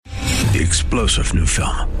the explosive new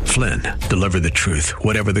film, Flynn, Deliver the Truth,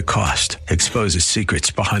 Whatever the Cost, exposes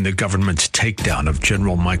secrets behind the government's takedown of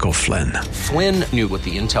General Michael Flynn. Flynn knew what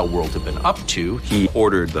the intel world had been up to. He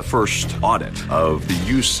ordered the first audit of the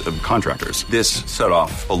use of contractors. This set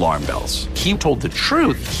off alarm bells. He told the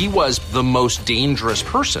truth. He was the most dangerous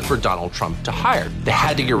person for Donald Trump to hire. They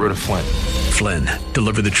had to get rid of Flynn. Flynn,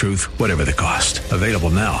 Deliver the Truth, Whatever the Cost. Available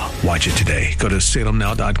now. Watch it today. Go to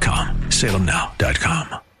salemnow.com.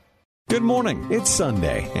 salemnow.com. Good morning. It's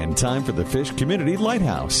Sunday and time for the Fish Community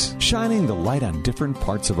Lighthouse, shining the light on different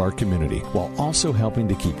parts of our community while also helping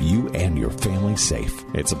to keep you and your family safe.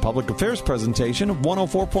 It's a public affairs presentation of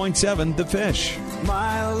 104.7 The Fish.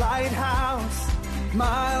 My lighthouse,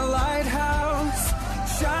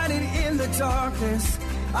 shining in the darkness,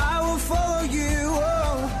 I will follow you.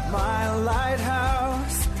 Oh, my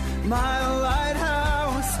lighthouse,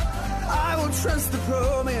 I will trust the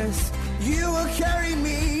promise. You will carry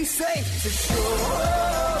me safe to shore,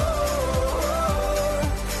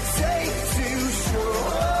 safe to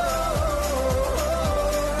shore,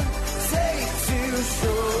 safe to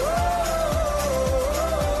shore,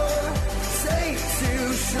 safe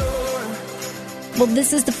to shore. Well,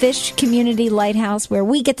 this is the Fish Community Lighthouse, where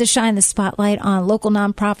we get to shine the spotlight on local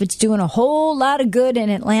nonprofits doing a whole lot of good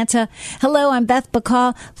in Atlanta. Hello, I'm Beth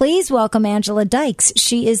Bacall. Please welcome Angela Dykes.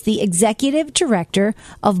 She is the executive director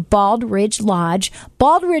of Bald Ridge Lodge.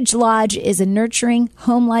 Bald Ridge Lodge is a nurturing,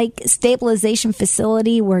 home-like stabilization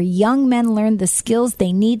facility where young men learn the skills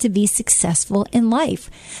they need to be successful in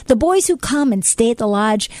life. The boys who come and stay at the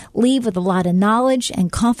lodge leave with a lot of knowledge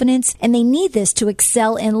and confidence, and they need this to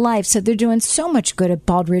excel in life. So they're doing so much good at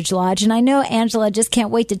Bald Ridge Lodge, and I know Angela just can't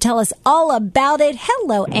wait to tell us all about it.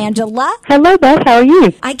 Hello, Angela. Hello, Beth. How are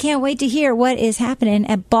you? I can't wait to hear what is happening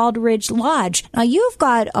at Bald Ridge Lodge. Now, you've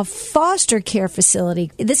got a foster care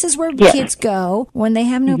facility. This is where kids go when they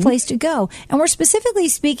have no place to go. And we're specifically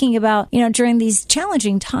speaking about, during these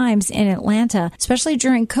challenging times in Atlanta, especially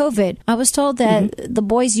during COVID. I was told that the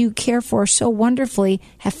boys you care for so wonderfully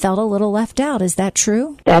have felt a little left out. Is that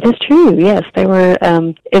true? That is true, yes. They were.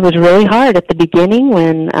 It was really hard at the beginning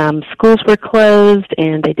when schools were closed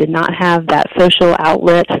and they did not have that social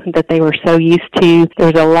outlet that they were so used to. There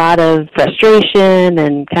was a lot of frustration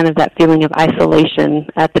and kind of that feeling of isolation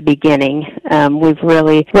at the beginning. We've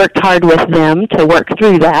really worked hard with them to work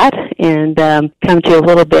through that and come to a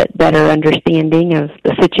little bit better understanding of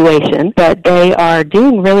the situation. But they are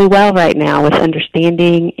doing really well right now with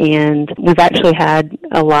understanding, and we've actually had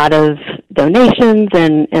a lot of donations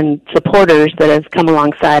and supporters that have come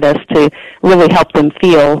alongside us to really help them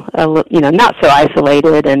feel, not so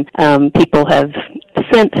isolated. And people have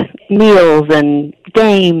sent meals and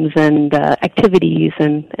games and activities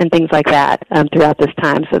and things like that throughout this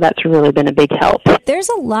time. So that's really been a big help. There's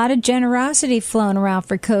a lot of generosity flowing around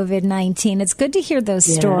for COVID-19. It's good to hear those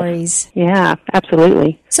stories. Yeah,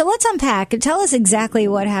 absolutely. So let's unpack. Tell us exactly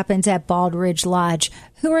what happens at Bald Ridge Lodge.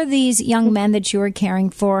 Who are these young men that you are caring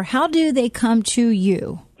for? How do they come to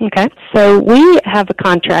you? Okay, so we have a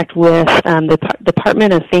contract with the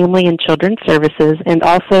Department of Family and Children's Services and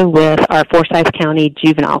also with our Forsyth County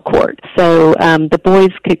Juvenile Court. So the boys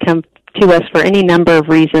could come to us for any number of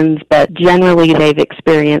reasons, but generally they've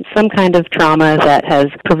experienced some kind of trauma that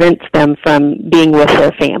prevents them from being with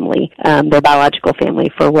their family, their biological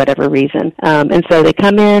family, for whatever reason. And so they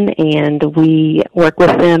come in and we work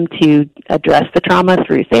with them to address the trauma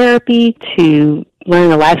through therapy, to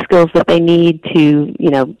learn the life skills that they need to,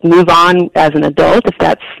 move on as an adult, if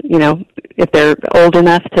that's, if they're old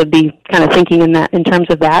enough to be kind of thinking in terms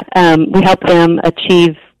of that. We help them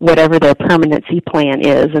achieve whatever their permanency plan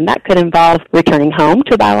is, and that could involve returning home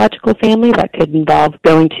to a biological family, that could involve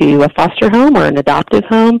going to a foster home or an adoptive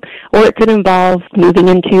home, or it could involve moving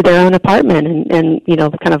into their own apartment and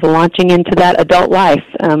kind of launching into that adult life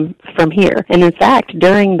from here. And in fact,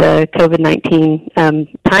 during the COVID-19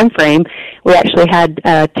 time frame, we actually had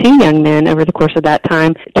two young men over the course of that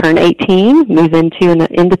time turn 18, move into an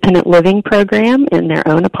independent living program in their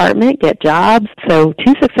own apartment, get jobs. So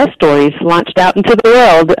 2 success stories launched out into the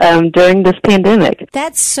world during this pandemic.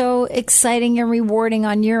 That's so exciting and rewarding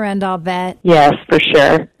on your end, I'll bet. Yes, for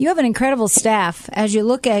sure. You have an incredible staff. As you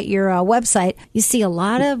look at your website, you see a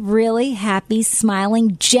lot of really happy,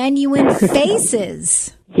 smiling, genuine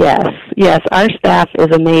faces. Yes, our staff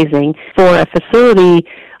is amazing. For a facility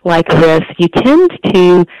like this, you tend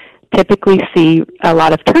to typically see a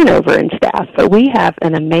lot of turnover in staff, but we have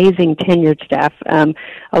an amazing tenured staff.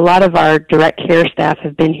 A lot of our direct care staff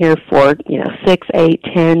have been here for 6, 8,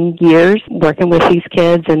 10 years working with these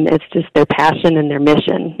kids, and it's just their passion and their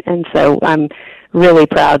mission. And so I'm really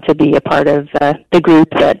proud to be a part of the group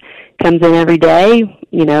that comes in every day,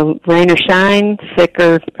 rain or shine, sick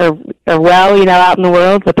or well, out in the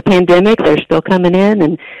world with the pandemic. They're still coming in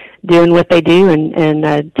and doing what they do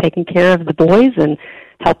and taking care of the boys and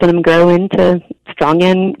helping them grow into strong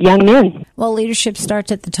young men. Well, leadership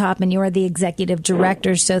starts at the top, and you are the executive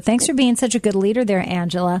director. So thanks for being such a good leader there,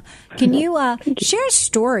 Angela. Can you share a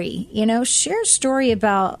story? Share a story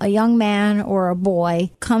about a young man or a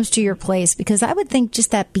boy comes to your place, because I would think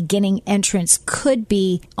just that beginning entrance could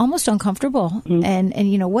be almost uncomfortable. Mm-hmm.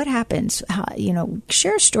 And what happens?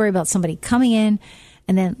 Share a story about somebody coming in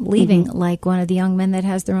and then leaving, mm-hmm. like one of the young men that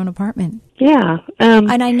has their own apartment. Yeah.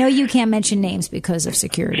 And I know you can't mention names because of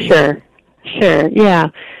security. Sure, yeah.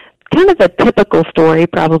 Kind of a typical story,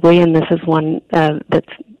 probably, and this is one that's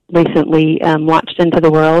recently launched into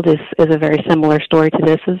the world, is a very similar story to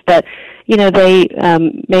this, is that, they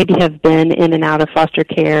maybe have been in and out of foster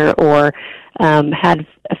care or had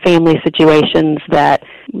family situations that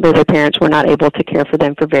their parents were not able to care for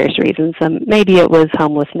them for various reasons. Maybe it was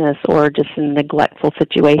homelessness or just a neglectful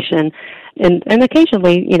situation, and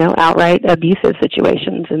occasionally, outright abusive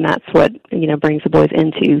situations, and that's what, brings the boys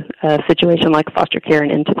into a situation like foster care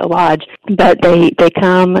and into the lodge. But they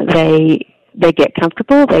come, they get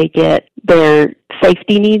comfortable, they get their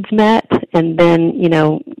safety needs met, and then,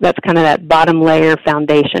 that's kind of that bottom layer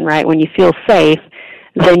foundation, right? When you feel safe,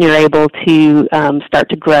 then you're able to start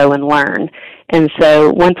to grow and learn. And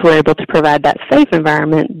so once we're able to provide that safe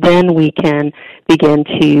environment, then we can begin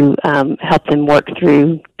to help them work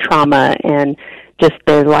through trauma and just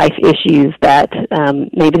their life issues that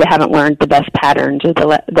maybe they haven't learned the best patterns or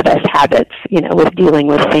the best habits, with dealing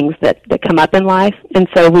with things that come up in life. And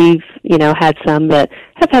so we've, had some that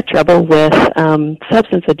have had trouble with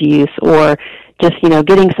substance abuse or just,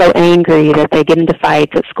 getting so angry that they get into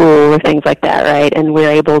fights at school or things like that, right? And we're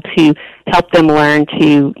able to help them learn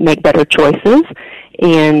to make better choices.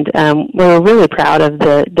 And we're really proud of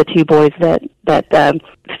the two boys that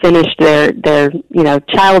finished their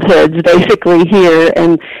childhoods basically here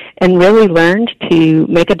and really learned to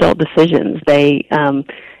make adult decisions. They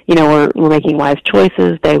were making wise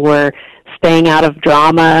choices. They were staying out of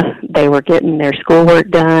drama. They were getting their schoolwork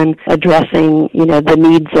done, addressing, the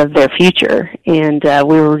needs of their future. And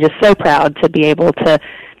we were just so proud to be able to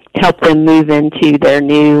help them move into their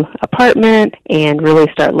new apartment and really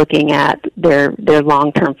start looking at their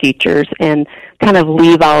long-term futures and kind of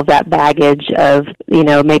leave all of that baggage of,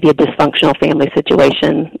 maybe a dysfunctional family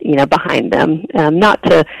situation, behind them. Not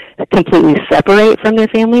to completely separate from their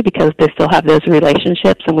family, because they still have those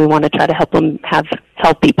relationships, and we want to try to help them have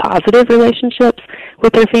healthy, positive relationships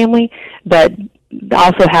with their family, but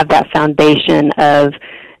also have that foundation of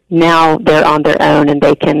now they're on their own and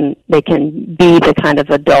they can be the kind of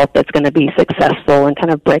adult that's going to be successful and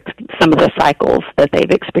kind of break some of the cycles that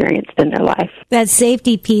they've experienced in their life. That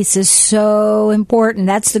safety piece is so important.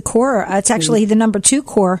 That's the core. It's actually the number 2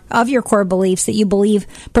 core of your core beliefs, that you believe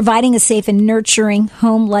providing a safe and nurturing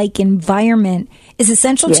home-like environment is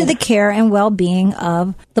essential to the care and well-being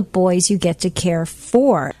of the boys you get to care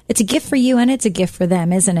for. It's a gift for you and it's a gift for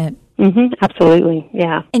them, isn't it? Mm-hmm, absolutely,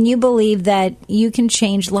 yeah. And you believe that you can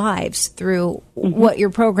change lives through what your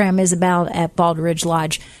program is about at Bald Ridge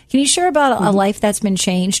Lodge. Can you share about a life that's been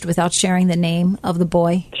changed without sharing the name of the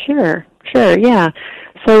boy? Sure, yeah.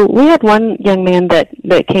 So we had one young man that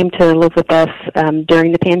came to live with us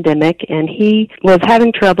during the pandemic, and he was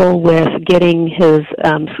having trouble with getting his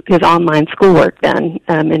online schoolwork done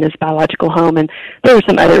in his biological home, and there were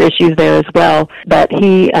some other issues there as well, but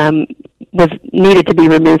he was needed to be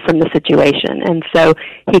removed from the situation. And so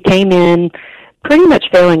he came in pretty much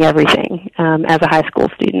failing everything as a high school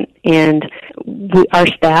student. And our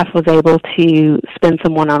staff was able to spend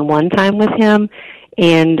some one-on-one time with him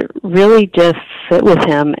and really just sit with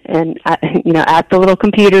him and, at the little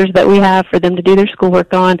computers that we have for them to do their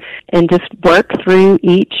schoolwork on and just work through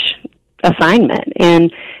each assignment.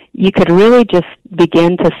 And you could really just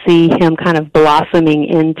begin to see him kind of blossoming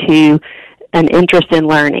into an interest in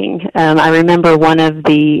learning. I remember one of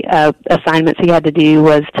the assignments he had to do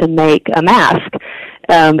was to make a mask,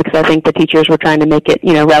 because I think the teachers were trying to make it,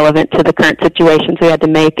 relevant to the current situation, so he had to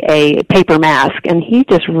make a paper mask. And he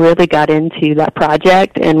just really got into that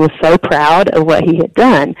project and was so proud of what he had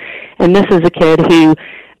done. And this is a kid who,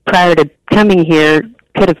 prior to coming here,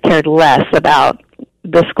 could have cared less about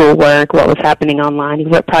the schoolwork, what was happening online. He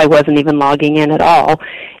probably wasn't even logging in at all.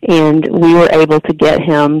 And we were able to get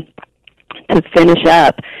him to finish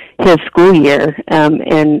up his school year,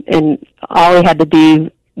 and all he had to do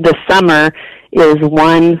this summer is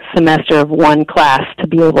one semester of one class to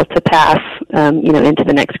be able to pass, into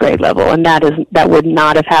the next grade level. And that would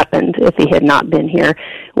not have happened if he had not been here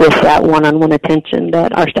with that one-on-one attention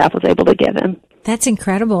that our staff was able to give him. That's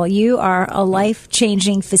incredible. You are a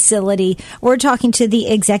life-changing facility. We're talking to the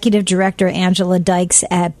executive director, Angela Dykes,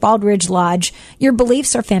 at Bald Ridge Lodge. Your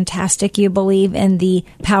beliefs are fantastic. You believe in the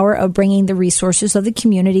power of bringing the resources of the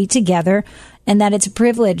community together, and that it's a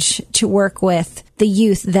privilege to work with the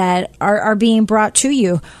youth that are being brought to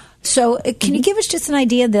you. So can you give us just an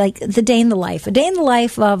idea, like the day in the life, a day in the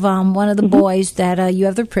life of one of the boys that you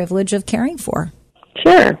have the privilege of caring for?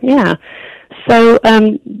 Sure, yeah. So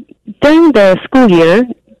during the school year,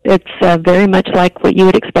 it's very much like what you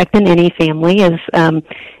would expect in any family is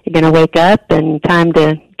you're going to wake up and time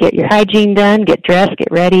to get your hygiene done, get dressed,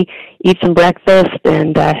 get ready, eat some breakfast,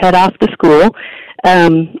 and head off to school.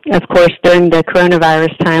 Of course, during the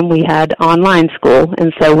coronavirus time, we had online school,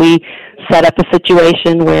 and so we set up a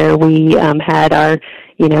situation where we had our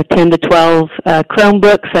 10 to 12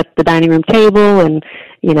 Chromebooks at the dining room table, and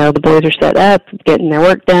the boys are set up, getting their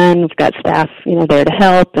work done. We've got staff, there to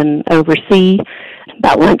help and oversee.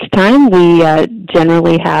 About lunchtime, we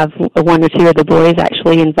generally have one or two of the boys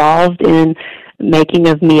actually involved in making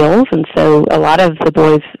of meals, and so a lot of the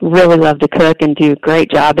boys really love to cook and do a great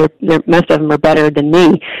job. Most of them are better than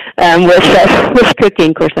me with cooking.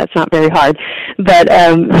 Of course, that's not very hard, but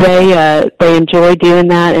they enjoy doing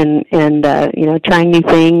that and trying new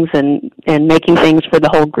things and making things for the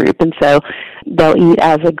whole group. And so they'll eat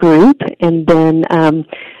as a group, and then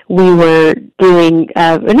we were doing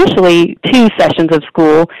initially 2 sessions of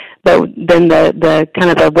school, but then the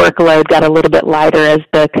kind of the workload got a little bit lighter as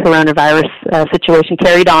the coronavirus situation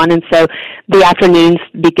carried on, and so the afternoons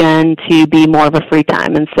began to be more of a free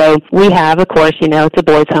time. And so we have, of course, it's a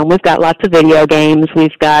boys' home. We've got lots of video games.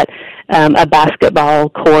 We've got a basketball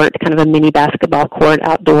court, kind of a mini basketball court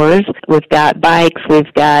outdoors. We've got bikes.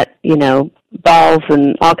 We've got, balls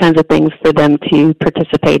and all kinds of things for them to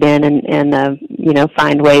participate in and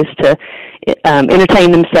find ways to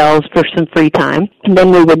entertain themselves for some free time. And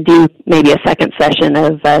then we would do maybe a second session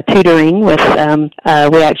of tutoring with,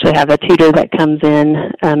 we actually have a tutor that comes in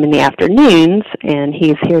the afternoons, and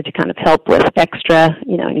he's here to kind of help with extra,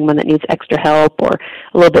 anyone that needs extra help or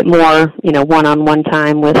a little bit more, one-on-one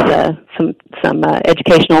time with some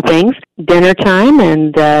educational things. Dinner time,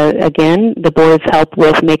 and again, the boys help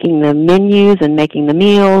with making the menus and making the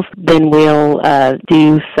meals. Then we'll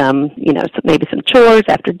do some, maybe some chores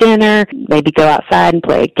after dinner, maybe go outside and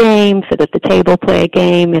play a game, sit at the table, play a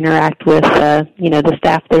game, interact with, the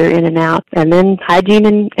staff that are in and out, and then hygiene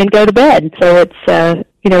and go to bed. So it's,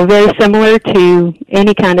 very similar to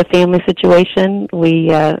any kind of family situation. We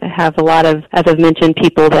have a lot of, as I've mentioned,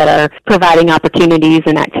 people that are providing opportunities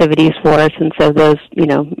and activities for us, and so those,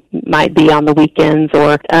 might be on the weekends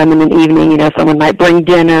or in the evening, someone might bring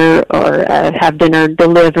dinner or have dinner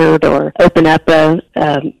delivered or open up a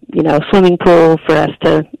swimming pool for us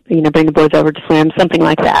to, bring the boys over to swim, something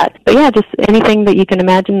like that. But yeah, just anything that you can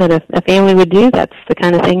imagine that a family would do, that's the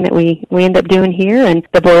kind of thing that we end up doing here. And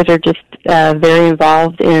the boys are just very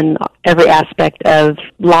involved in every aspect of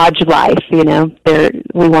lodge life. We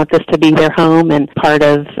want this to be their home and part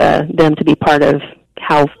of them to be part of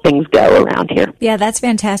how things go around here. Yeah, that's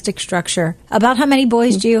fantastic structure. About how many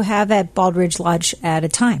boys do you have at Bald Ridge Lodge at a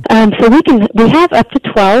time? So we have up to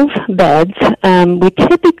 12 beds. We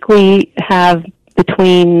typically have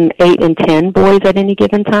between 8 and 10 boys at any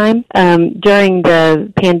given time. During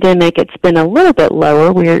the pandemic, it's been a little bit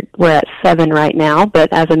lower. We're at 7 right now,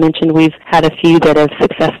 but as I mentioned, we've had a few that have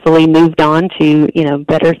successfully moved on to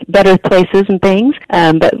better places and things.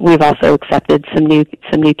 But we've also accepted some new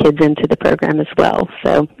kids into the program as well.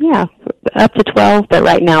 So yeah, up to 12, but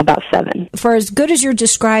right now about 7. For as good as you're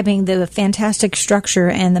describing the fantastic structure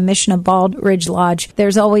and the mission of Bald Ridge Lodge,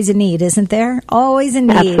 there's always a need, isn't there? Always a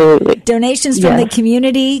need. Absolutely. Donations from the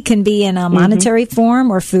community can be in a monetary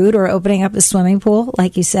form or food or opening up a swimming pool,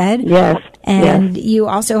 like you said. Yes. And you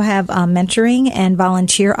also have mentoring and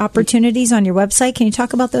volunteer opportunities on your website. Can you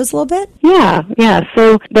talk about those a little bit? Yeah.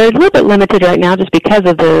 So they're a little bit limited right now just because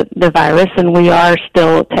of the virus, and we are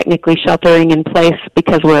still technically sheltering in place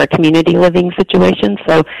because we're a community living situation.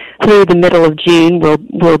 So through the middle of June,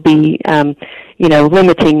 we'll be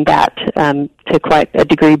limiting that to quite a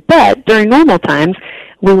degree. But during normal times,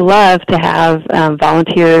 we love to have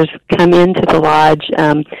volunteers come into the lodge.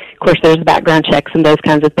 Of course, there's background checks and those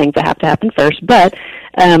kinds of things that have to happen first, but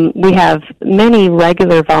we have many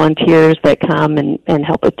regular volunteers that come and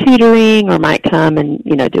help with tutoring, or might come and,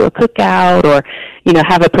 do a cookout, or,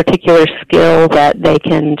 have a particular skill that they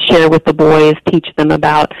can share with the boys, teach them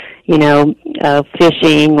about,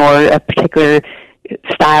 fishing or a particular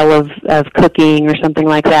style of cooking or something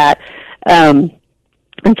like that. And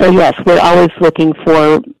so, yes, we're always looking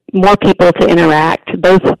for more people to interact,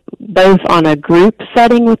 both on a group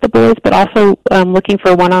setting with the boys, but also looking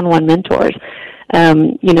for one-on-one mentors.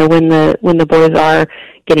 When the boys are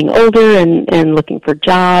getting older and looking for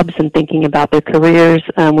jobs and thinking about their careers,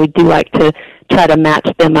 we do like to try to match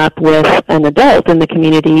them up with an adult in the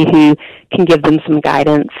community who can give them some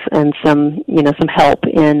guidance and some help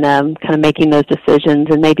in kind of making those decisions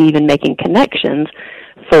and maybe even making connections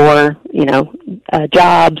for,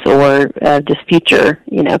 jobs or just future,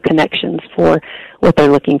 connections for what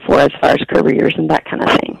they're looking for as far as careers and that kind of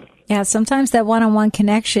thing. Yeah, sometimes that one-on-one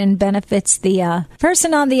connection benefits the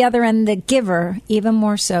person on the other end, the giver, even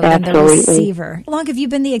more so than the receiver. How long have you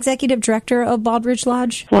been the executive director of Bald Ridge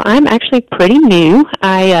Lodge? Well, I'm actually pretty new.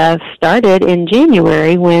 I started in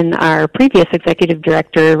January when our previous executive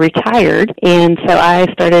director retired, and so I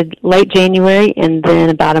started late January, and then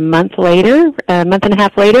about a month and a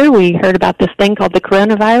half later, we heard about this thing called the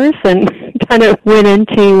coronavirus and kind of went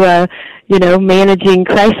into managing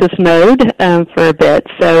crisis mode for a bit.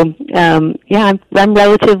 So, I'm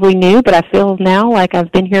relatively new, but I feel now like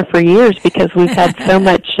I've been here for years because we've had so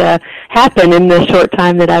much happen in the short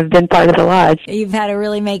time that I've been part of the lodge. You've had to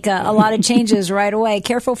really make a lot of changes right away.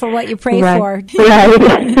 Careful for what you pray for.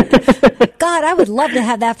 Right. God, I would love to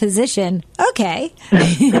have that position. Okay.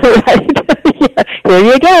 Right. Yeah. Here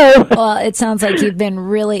you go. Well, it sounds like you've been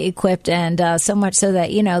really equipped, and so much so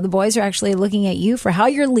that, the boys are actually looking at you for how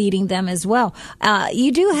you're leading them as well.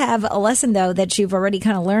 You do have a lesson, though, that you've already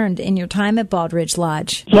kind of learned in your time at Bald Ridge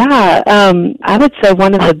Lodge. Yeah, I would say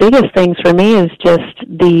one of the biggest things for me is just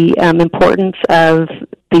the importance of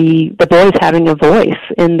the boys having a voice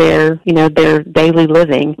in their daily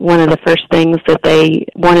living. One of the first things that they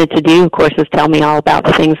wanted to do, of course, is tell me all about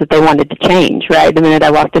the things that they wanted to change, right? The minute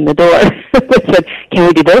I walked in the door, they said, can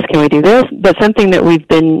we do this? Can we do this? But something that we've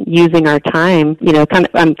been using our time,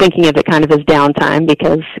 I'm thinking of it kind of as downtime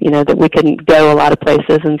because, that we couldn't go a lot of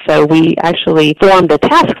places. And so we actually formed a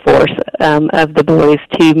task force of the boys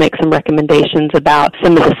to make some recommendations about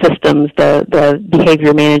some of the systems, the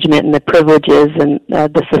behavior management and the privileges and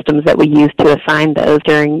the systems that we use to assign those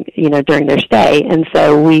during their stay. And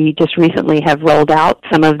so we just recently have rolled out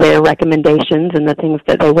some of their recommendations and the things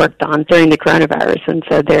that they worked on during the coronavirus. And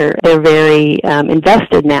so they're very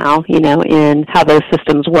invested now, in how those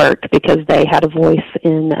systems work because they had a voice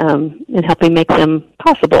in helping make them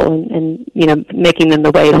possible and making them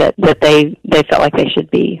the way that they felt like they should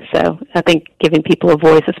be. So I think giving people a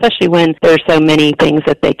voice, especially when there's so many things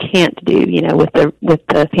that they can't do, with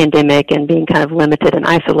the pandemic and being kind of limited and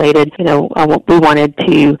isolated, we wanted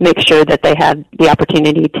to make sure that they had the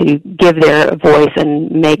opportunity to give their voice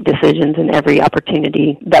and make decisions in every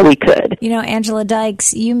opportunity that we could. Angela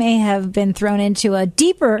Dykes, you may have been thrown into a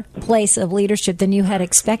deeper place of leadership than you had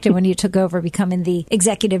expected when you took over becoming the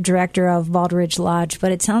executive director of Bald Ridge Lodge.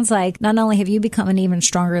 But it sounds like not only have you become an even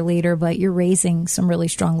stronger leader, but you're raising some really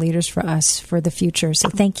strong leaders for us for the future. So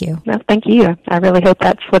thank you. Well, thank you. I really hope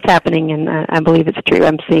that's what's happening, and I believe it's true.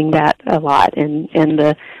 I'm seeing that a lot in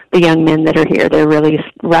the young men that are here. They're really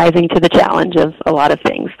rising to the challenge of a lot of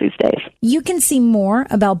things these days. You can see more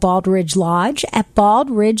about Bald Ridge Lodge at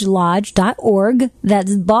baldridgelodge.org.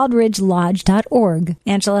 That's baldridgelodge.org.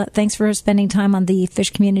 Angela, thanks for spending time on the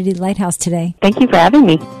Fish Community Lighthouse today. Thank you for having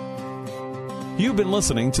me. You've been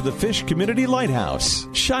listening to the Fish Community Lighthouse,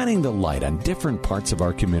 shining the light on different parts of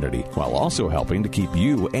our community while also helping to keep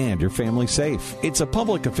you and your family safe. It's a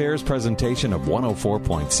public affairs presentation of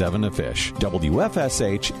 104.7 The Fish,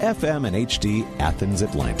 WFSH, FM and HD, Athens,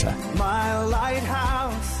 Atlanta. My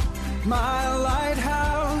lighthouse,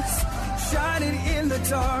 shining in the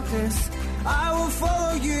darkness, I will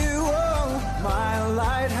follow you. Oh, my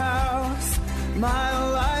lighthouse,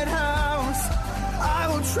 I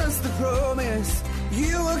will trust the promise.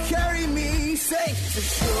 You will carry me safe to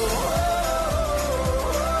shore.